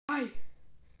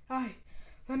Hey,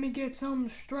 let me get something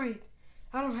straight.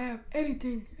 I don't have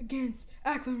anything against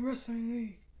Ackland Wrestling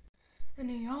League. And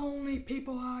the only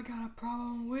people I got a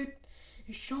problem with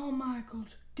is Shawn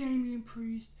Michaels, Damian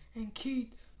Priest, and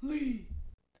Keith Lee.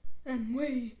 And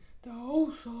we, the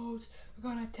USOS, are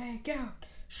gonna take out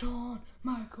Shawn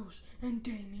Michaels and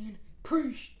Damian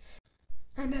Priest.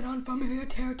 And that unfamiliar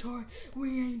territory,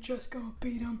 we ain't just gonna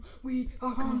beat them, we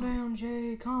are gonna... Calm down,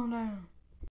 Jay, calm down.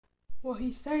 What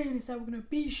he's saying is that we're gonna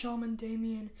beat Shawn and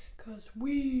Damian, cause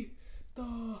we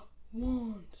the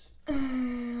ones.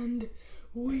 And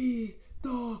we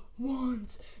the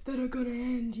ones that are gonna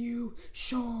end you,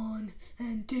 Shawn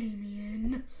and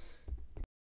Damian.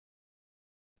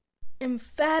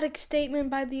 Emphatic statement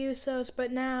by the Usos,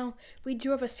 but now we do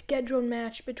have a scheduled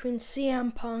match between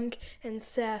CM Punk and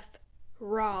Seth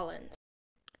Rollins.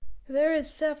 There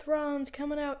is Seth Rollins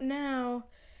coming out now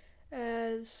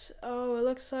as, it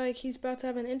looks like he's about to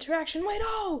have an interaction. Wait,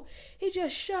 he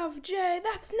just shoved Jay.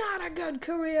 That's not a good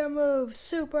career move.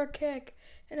 Super kick.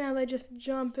 And now they just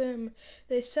jump him.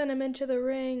 They send him into the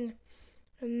ring.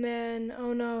 And then,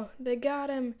 oh no, they got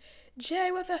him. Jay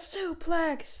with a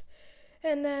suplex.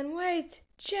 And then, wait,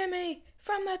 Jimmy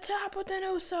from the top with an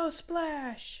Uso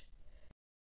splash.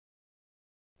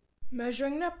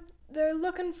 Measuring up, they're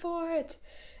looking for it.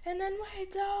 And then,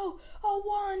 wait, a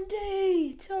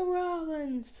 1D to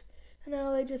Rollins. And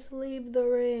now they just leave the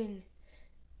ring.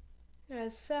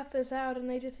 As Seth is out and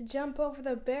they just jump over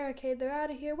the barricade, they're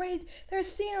out of here. Wait,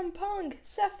 there's CM Punk,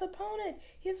 Seth's opponent.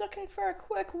 He's looking for a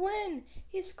quick win.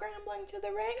 He's scrambling to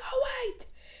the ring. Oh, wait!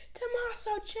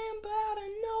 Tommaso Ciampa out of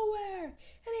nowhere.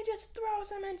 And he just throws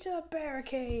him into the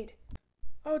barricade.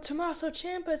 Oh, Tommaso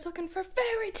Ciampa is looking for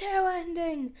fairy tale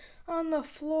ending on the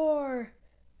floor.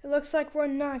 It looks like we're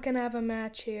not going to have a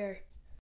match here.